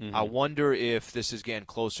 Mm-hmm. I wonder if this is getting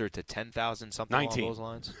closer to 10,000, something 19. along those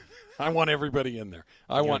lines. I want everybody in there.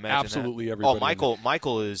 I want absolutely everybody.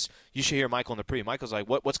 Michael is. You should hear Michael in the pre. Michael's like,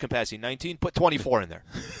 what's capacity? 19. Put 24 in there.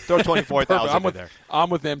 Throw 24,000 in there. I'm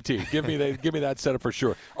with MT. Give me that setup for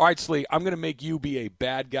sure. All right, Slee. I'm going to make you be a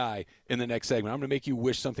bad guy in the next segment. I'm going to make you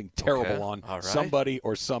wish something terrible on somebody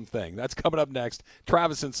or something. That's coming up next.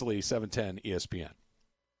 Travis and Slee, 710 ESPN.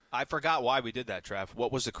 I forgot why we did that, Trav.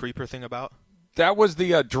 What was the creeper thing about? That was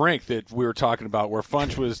the drink that we were talking about, where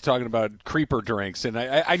Funch was talking about creeper drinks, and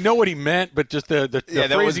I know what he meant, but just the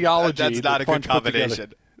phraseology. That's not a good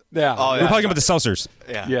combination. Yeah, we're talking about the seltzers.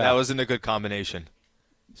 Yeah, that wasn't a good combination.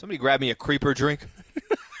 Somebody grab me a creeper drink.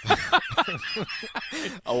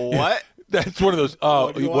 A what? That's one of those.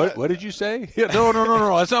 What did you say? Yeah, no.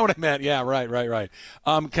 That's not what I meant. Yeah, right.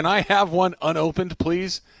 Can I have one unopened,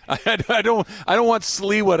 please? I don't want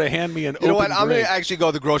Sliwa to hand me an open You know what? I'm drink. going to actually go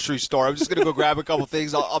to the grocery store. I'm just going to go grab a couple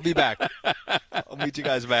things. I'll be back. I'll meet you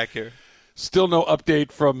guys back here. Still no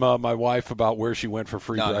update from my wife about where she went for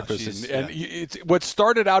free breakfast. It's what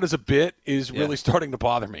started out as a bit is really starting to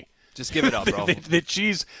bother me. Just give it up, bro. that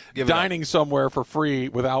she's dining somewhere for free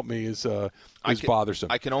without me is bothersome.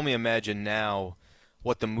 I can only imagine now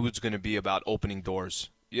what the mood's going to be about opening doors.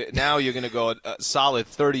 Now you're going to go a solid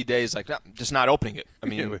 30 days like, just not opening it. I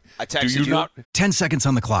mean, I texted you. 10 seconds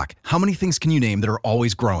on the clock. How many things can you name that are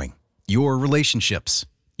always growing? Your relationships,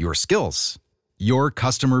 your skills, your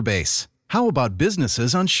customer base. How about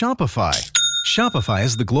businesses on Shopify? Shopify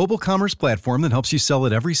is the global commerce platform that helps you sell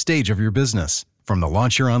at every stage of your business. From the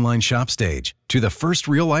launch your online shop stage, to the first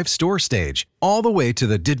real-life store stage, all the way to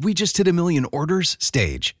the did we just hit a million orders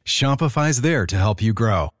stage. Shopify's there to help you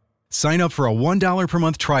grow. Sign up for a $1 per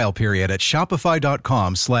month trial period at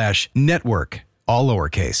shopify.com/network, all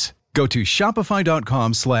lowercase. Go to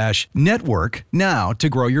shopify.com/network now to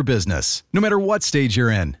grow your business, no matter what stage you're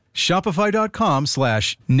in.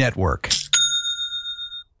 Shopify.com/network.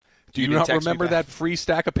 Do you not remember that free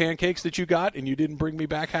stack of pancakes that you got and you didn't bring me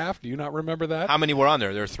back half? Do you not remember that? How many were on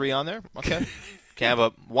there? There were 3 on there? Okay. Can I have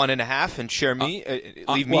a 1.5 and share me?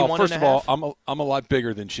 Leave me 1.5? First of all, I'm a lot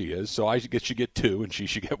bigger than she is, so I should get 2 and she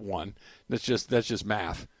should get 1. That's just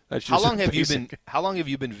math. That's just How long have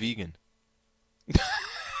you been vegan?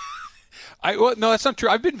 No, that's not true.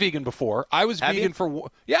 I've been vegan before. I was vegan for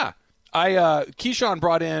Keyshawn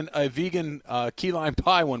brought in a vegan key lime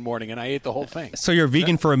pie one morning, and I ate the whole thing. So you're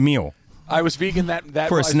vegan for a meal? I was vegan that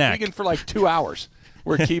for a snack. I was vegan for like 2 hours,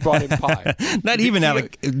 where Key brought in pie. Not even at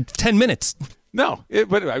like 10 minutes. No,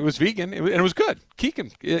 but I was vegan, and it was good. Key can.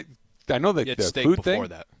 I know that the food thing.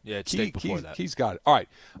 Steak before that. He's got it. All right,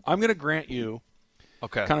 I'm going to grant you,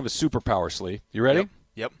 kind of a superpower, Slee. You ready?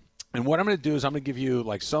 Yep. And what I'm going to do is I'm going to give you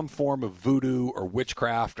like some form of voodoo or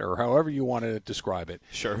witchcraft or however you want to describe it.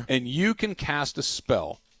 Sure. And you can cast a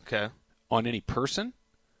spell on any person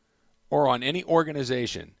or on any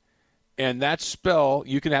organization. And that spell,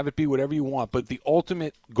 you can have it be whatever you want, but the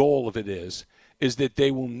ultimate goal of it is that they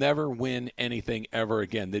will never win anything ever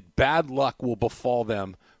again, that bad luck will befall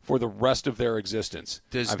them for the rest of their existence.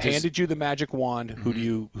 I've handed you the magic wand.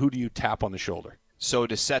 Mm-hmm. Who do you tap on the shoulder? So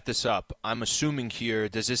to set this up, I'm assuming here,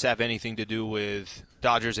 does this have anything to do with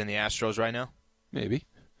Dodgers and the Astros right now? Maybe.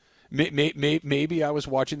 Maybe I was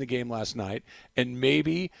watching the game last night, and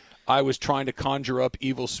maybe I was trying to conjure up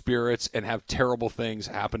evil spirits and have terrible things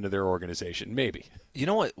happen to their organization. Maybe. You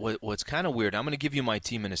know what's kind of weird? I'm going to give you my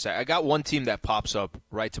team in a sec. I got one team that pops up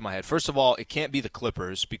right to my head. First of all, it can't be the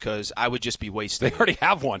Clippers because I would just be wasting it. They already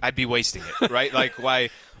have one. I'd be wasting it, right? Like,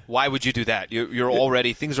 why would you do that?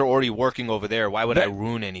 Things are already working over there. Why would I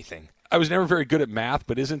ruin anything? I was never very good at math,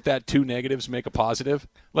 but isn't that 2 negatives make a positive?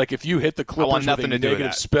 Like if you hit the Clippers with a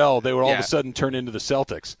negative spell, they would all of a sudden turn into the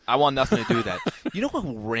Celtics. I want nothing to do with that. You know what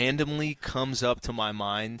randomly comes up to my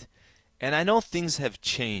mind? And I know things have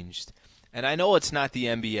changed, and I know it's not the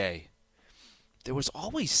NBA. There was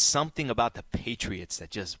always something about the Patriots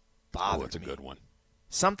that just bothered me. That's a good one.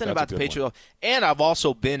 Something about the Patriots. And I've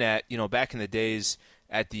also been at, back in the days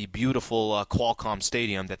at the beautiful Qualcomm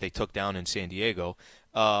Stadium that they took down in San Diego.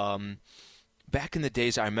 Back in the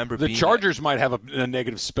days, I remember the Chargers might have a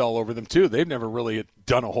negative spell over them too. They've never really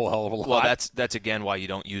done a whole hell of a lot. Well, that's again why you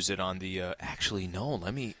don't use it on the. Actually, no.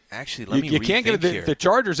 Let me. You can't get the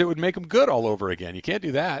Chargers. It would make them good all over again. You can't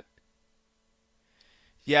do that.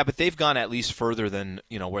 Yeah, but they've gone at least further than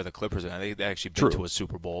where the Clippers are. They actually been to a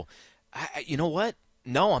Super Bowl. You know what?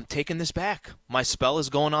 No, I'm taking this back. My spell is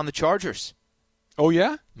going on the Chargers. Oh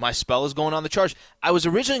yeah, my spell is going on the Chargers. I was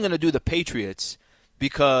originally going to do the Patriots,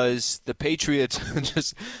 because the Patriots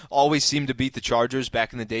just always seemed to beat the Chargers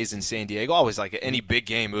back in the days in San Diego. Always like any big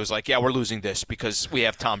game, it was like, yeah, we're losing this because we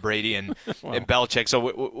have Tom Brady and Belichick.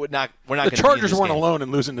 So we're not. The Chargers weren't alone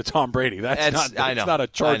in losing to Tom Brady. That's not a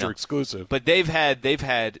Charger exclusive. But they've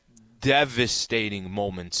had devastating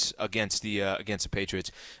moments against the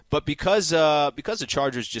Patriots. But because the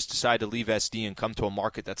Chargers just decided to leave SD and come to a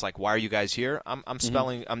market that's like, why are you guys here? I'm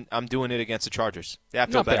doing it against the Chargers. Yeah, I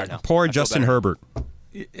feel better now. Poor Justin Herbert.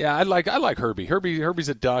 Yeah, I like Herbie. Herbie's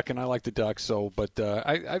a Duck, and I like the Ducks. So, but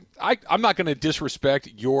I'm not going to disrespect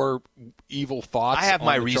your evil thoughts. I have on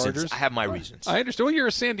my the reasons. Chargers. I have my reasons. I understand. Well, you're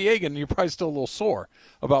a San Diegan, and you're probably still a little sore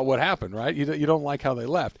about what happened, right? You don't like how they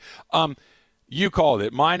left. You called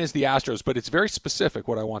it. Mine is the Astros, but it's very specific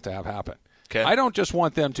what I want to have happen. Okay. I don't just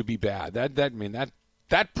want them to be bad.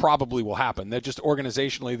 That probably will happen. That just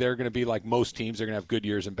organizationally, they're going to be like most teams. They're going to have good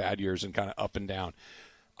years and bad years and kind of up and down.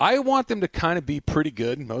 I want them to kind of be pretty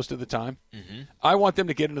good most of the time. Mm-hmm. I want them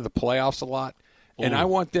to get into the playoffs a lot. Ooh. And I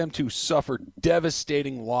want them to suffer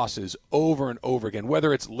devastating losses over and over again,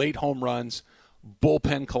 whether it's late home runs,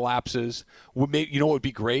 bullpen collapses. You know what would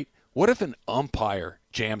be great? What if an umpire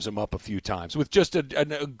jams him up a few times with just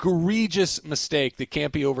an egregious mistake that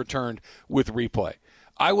can't be overturned with replay?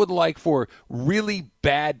 I would like for really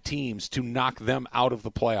bad teams to knock them out of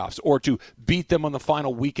the playoffs or to beat them on the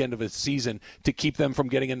final weekend of a season to keep them from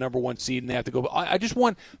getting a number 1 seed and they have to go. I just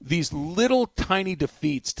want these little tiny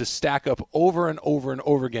defeats to stack up over and over and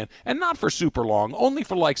over again, and not for super long, only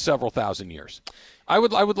for like several thousand years. I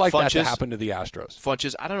would like that to happen to the Astros.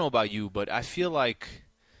 Funches, I don't know about you, but I feel like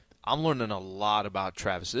I'm learning a lot about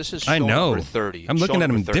Travis. This is show I know. number 30. I'm looking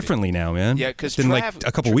at him differently now, man. Yeah, because than like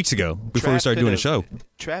a couple weeks ago before we started doing the show.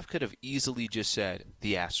 Trav could have easily just said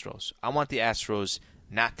the Astros. I want the Astros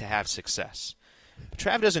not to have success.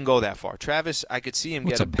 Trav doesn't go that far. Travis, I could see him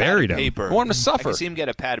get a pad of paper. I want him to suffer. I could see him get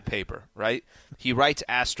a pad of paper, right? He writes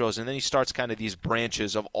Astros, and then he starts kind of these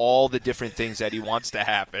branches of all the different things that he wants to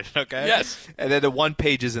happen, okay? Yes. And then the one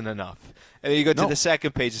page isn't enough. And then you go to the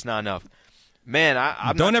second page, it's not enough. Man,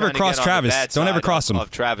 I'm don't not ever trying to cross get on Travis. the bad Don't ever side cross him.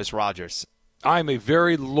 of Travis Rogers. I'm a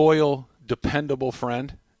very loyal, dependable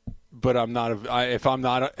friend, but I'm not. If I'm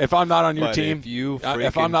not on your team,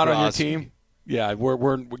 if I'm not on your team, yeah,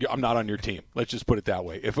 I'm not on your team. Let's just put it that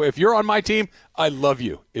way. If you're on my team, I love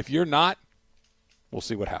you. If you're not, we'll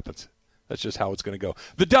see what happens. That's just how it's going to go.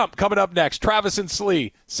 The Dump coming up next. Travis and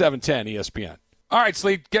Slee, 710 ESPN. All right,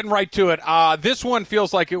 Slee, getting right to it. This one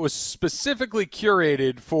feels like it was specifically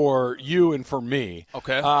curated for you and for me.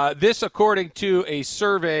 Okay. This, according to a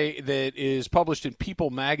survey that is published in People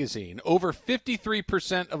magazine, over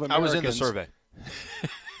 53% of Americans. I was in the survey.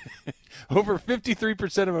 Over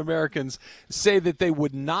 53% of Americans say that they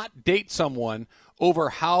would not date someone over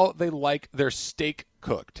how they like their steak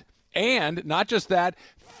cooked. And not just that,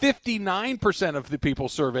 59% of the people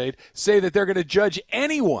surveyed say that they're going to judge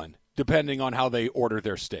anyone depending on how they order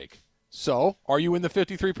their steak. So, are you in the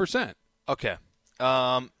 53%? Okay.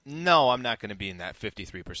 No, I'm not going to be in that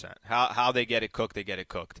 53%. How they get it cooked, they get it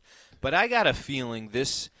cooked. But I got a feeling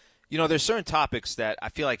this, there's certain topics that I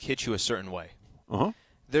feel like hit you a certain way. Uh-huh.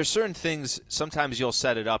 There's certain things, sometimes you'll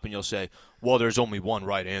set it up and you'll say, well, there's only one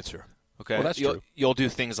right answer. Okay? Well, that's true. You'll do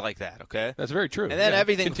things like that, okay? That's very true. And then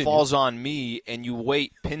everything falls on me, and you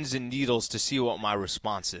wait pins and needles to see what my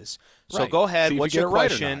response is. So Right. go ahead. See if What's you get your it right or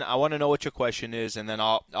question? not. I want to know what your question is, and then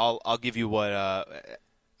I'll give you what.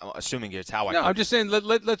 Assuming it's how I. No, cook I'm just saying.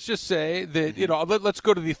 Let's just say that let's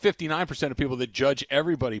go to the 59% of people that judge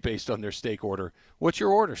everybody based on their steak order. What's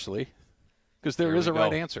your order, Slee? Because there is a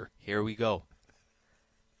right answer. Here we go.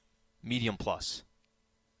 Medium plus.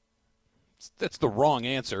 That's the wrong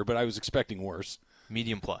answer, but I was expecting worse.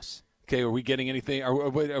 Medium plus. Okay, are we getting anything? Are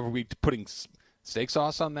we putting steak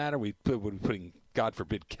sauce on that? Are we putting, God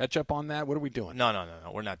forbid, ketchup on that? What are we doing? No.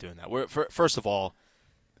 We're not doing that. First of all,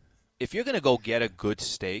 if you're going to go get a good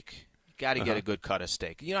steak, you got to get a good cut of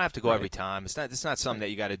steak. You don't have to go every time. It's not something that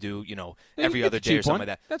you got to do, every other day or something like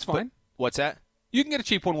that. That's fine. What's that? You can get a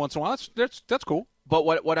cheap one once in a while. That's cool. But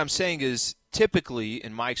what I'm saying is, typically,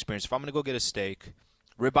 in my experience, if I'm going to go get a steak,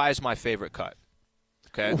 ribeye is my favorite cut.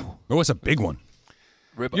 Okay? Oh, it's a big one.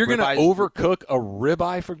 You're going to overcook a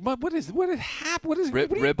ribeye for what is happening?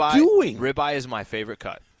 What are ribeye, you doing? Ribeye is my favorite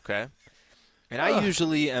cut. Okay? And I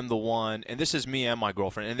usually am the one, and this is me and my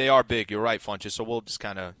girlfriend, and they are big. You're right, Funches. So we'll just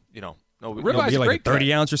kind of, Ribeye's like great a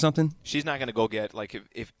 30 ounce or something. She's not going to go get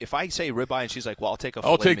if I say ribeye and she's like, well, I'll take a.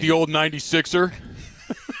 I'll take the old 96er.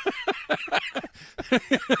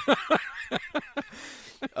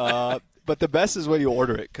 But the best is when you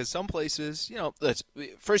order it, because some places,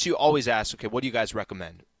 first you always ask, okay, what do you guys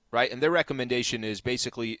recommend, right? And their recommendation is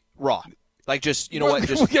basically raw. Like just, what?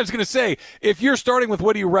 Just, I was going to say, if you're starting with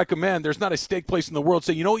what do you recommend, there's not a steak place in the world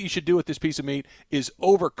saying, what you should do with this piece of meat is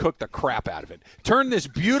overcook the crap out of it. Turn this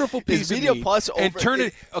beautiful piece of meat and turn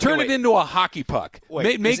it into a hockey puck.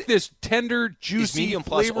 Make this tender, juicy,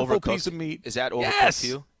 flavorful piece of meat. Is that overcooked to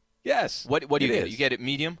you? Yes. What do you get? You get it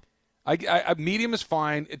medium? I medium is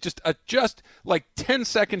fine. It just like 10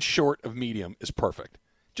 seconds short of medium is perfect.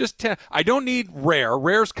 Just 10. I don't need rare.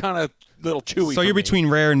 Rare's kind of little chewy. So you're between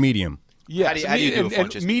rare and medium. Yes. How do you do it,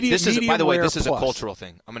 Funches? Medium, by the way, this is plus. a cultural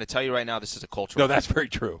thing. I'm going to tell you right now, this is a cultural No, thing. that's very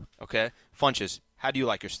true. Okay? Funches, how do you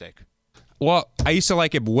like your steak? Well, I used to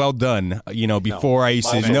like it well done, before I used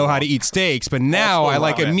to know how to eat steaks, but now I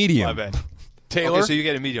like it medium. My bad. Taylor? Okay, so you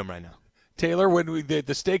get a medium right now. Taylor, when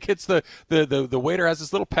the steak hits the waiter has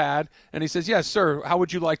this little pad, and he says, yes, sir, how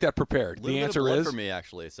would you like that prepared? The answer is? for me,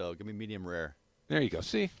 actually, so give me medium rare. There you go.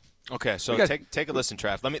 See? Okay, so take a listen,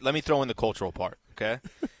 Trav. Let me throw in the cultural part, okay?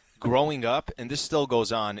 Growing up, and this still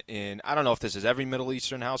goes on in, I don't know if this is every Middle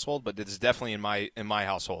Eastern household, but this is definitely in my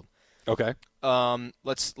household. Okay.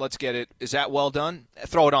 Let's get it. Is that well done?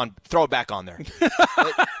 Throw it back on there.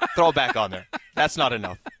 Throw it back on there. That's not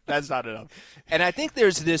enough. That's not enough. And I think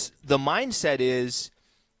there's the mindset is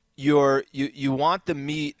you want the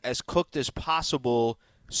meat as cooked as possible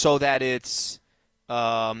so that it's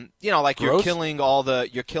like Gross? you're killing all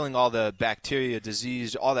the bacteria,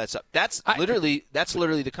 disease, all that stuff. That's literally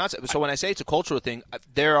the concept. So when I say it's a cultural thing,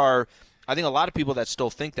 there are, I think, a lot of people that still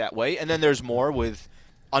think that way, and then there's more with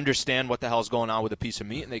understand what the hell's going on with a piece of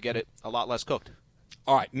meat, and they get it a lot less cooked.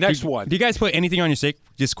 All right, next one. Do you guys put anything on your steak,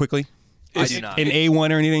 just quickly? I do not. An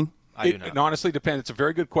A1 or anything? I do not. It honestly depends. It's a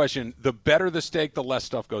very good question. The better the steak, the less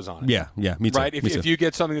stuff goes on it. Yeah, me too. Right? me too. If you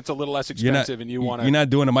get something that's a little less expensive and you want to... You're not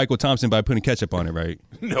doing a Michael Thompson by putting ketchup on it, right?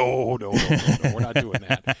 No. We're not doing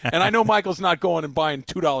that. And I know Michael's not going and buying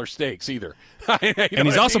 $2 steaks either. And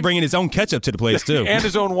he's also bringing his own ketchup to the place, too. And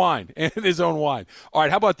his own wine. All right,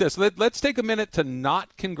 how about this? Let's take a minute to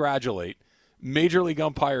not congratulate Major League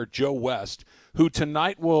umpire Joe West, who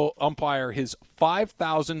tonight will umpire his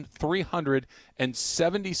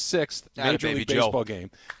 5,376th Major League Baseball game.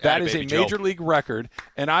 That is a Major League record,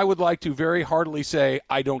 and I would like to very heartily say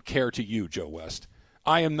I don't care to you, Joe West.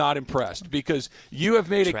 I am not impressed because you have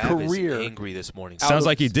made a career. Is angry this morning. Sounds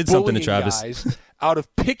like he did something to Travis. Guys, out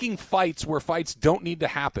of picking fights where fights don't need to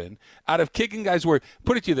happen, out of kicking guys where,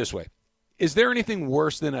 put it to you this way, is there anything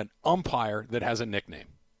worse than an umpire that has a nickname?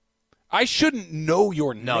 I shouldn't know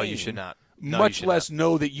your name. No, you should not. Much less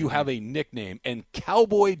know that you have a nickname. And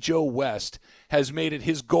Cowboy Joe West has made it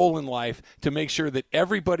his goal in life to make sure that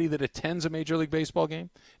everybody that attends a Major League Baseball game,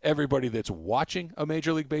 everybody that's watching a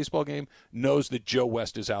Major League Baseball game, knows that Joe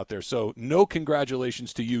West is out there. So no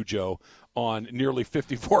congratulations to you, Joe, on nearly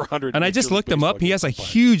 5,400. And I just looked him up. He has a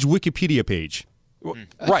huge Wikipedia page.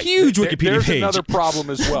 Right. Huge Wikipedia There's page. another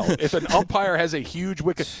problem as well. If an umpire has a huge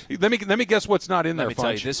Wikipedia, let me guess what's not in there. Let me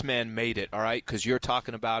tell you, this man made it. All right, because you're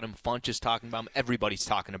talking about him. Funch is talking about him. Everybody's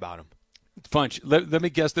talking about him. Funch, let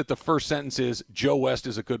me guess that the first sentence is Joe West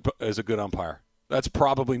is a good umpire. That's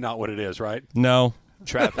probably not what it is, right? No.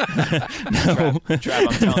 Trav,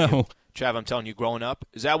 I'm telling you, growing up,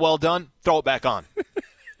 is that well done? Throw it back on.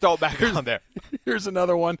 Throw it back on there. Here's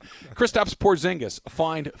another one. Kristaps Porzingis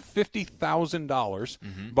fined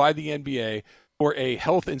 $50,000 by the NBA for a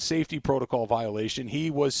health and safety protocol violation. He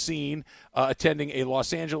was seen attending a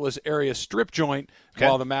Los Angeles area strip joint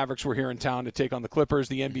while the Mavericks were here in town to take on the Clippers.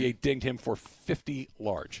 The NBA dinged him for $50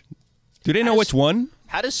 large. Do they know which one?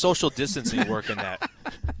 How does social distancing work in that?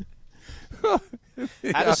 How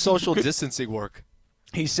does social distancing work?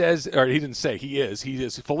 He says, or he didn't say, he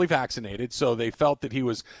is fully vaccinated, so they felt that he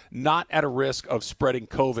was not at a risk of spreading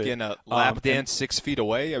COVID. In a lap dance 6 feet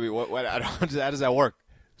away? I mean, how does that work?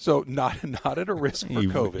 So not at a risk for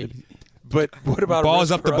COVID. But what about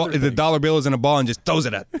balls up the dollar bill is in a ball and just throws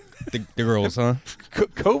it at the girls, huh?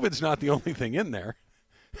 COVID's not the only thing in there.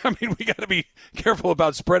 I mean, we got to be careful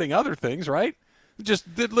about spreading other things, right? Just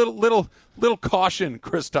little caution,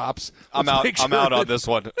 Kristaps. I'm out on this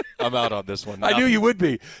one. I knew you would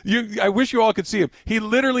be. I wish you all could see him. He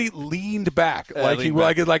literally leaned back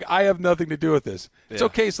like I have nothing to do with this. Yeah. It's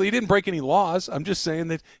okay, so he didn't break any laws. I'm just saying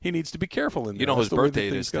that he needs to be careful in this. You know whose birthday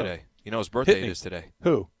it is today.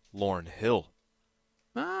 Who? Lauryn Hill.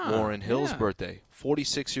 Lauryn Hill's birthday.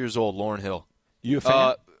 46 years old, Lauryn Hill. You a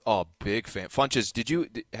fan? Big fan. Funches,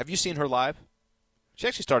 have you seen her live? She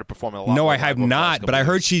actually started performing a lot. No, I have not, but I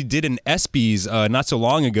heard she did an ESPYs not so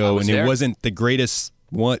long ago, and it wasn't the greatest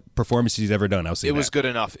performance she's ever done. It was good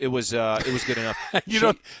enough. It was good enough.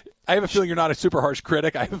 I have a feeling you're not a super harsh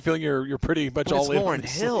critic. I have a feeling you're pretty much all in. It's Lauryn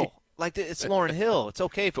Hill. It's Lauryn Hill. It's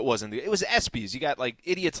okay if it wasn't. It was ESPYs. You got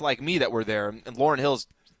idiots like me that were there, and Lauryn Hill's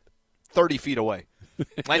 30 feet away.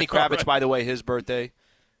 Lenny Kravitz, right. By the way, his birthday.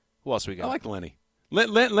 Who else we got? I like Lenny.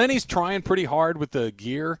 Lenny's trying pretty hard with the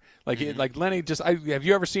gear. Like Lenny, have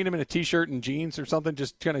you ever seen him in a T-shirt and jeans or something,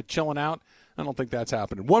 just kind of chilling out? I don't think that's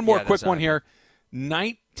happening. One more quick one here.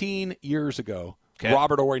 19 years ago,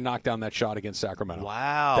 Robert Horry knocked down that shot against Sacramento.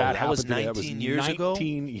 Wow, that was 19 years ago?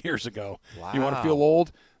 19 years ago. Wow. You want to feel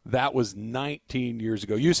old? That was 19 years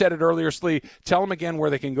ago. You said it earlier, Slee. Tell them again where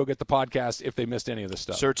they can go get the podcast if they missed any of this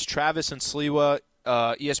stuff. Search Travis and Sliwa,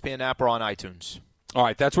 ESPN app or on iTunes. All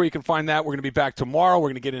right, that's where you can find that. We're going to be back tomorrow. We're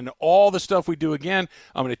going to get into all the stuff we do again.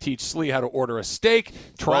 I'm going to teach Slee how to order a steak.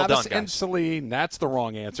 Travis and Slee, that's the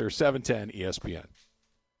wrong answer. 710 ESPN.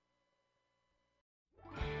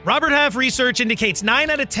 Robert Half research indicates 9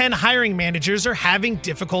 out of 10 hiring managers are having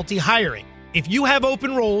difficulty hiring. If you have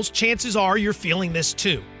open roles, chances are you're feeling this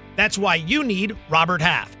too. That's why you need Robert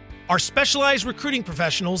Half. Our specialized recruiting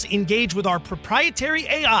professionals engage with our proprietary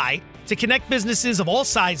AI to connect businesses of all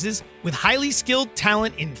sizes with highly skilled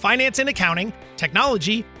talent in finance and accounting,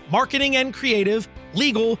 technology, marketing and creative,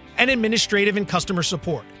 legal, and administrative and customer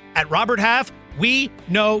support. At Robert Half, We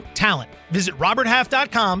know talent. Visit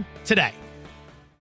roberthalf.com today.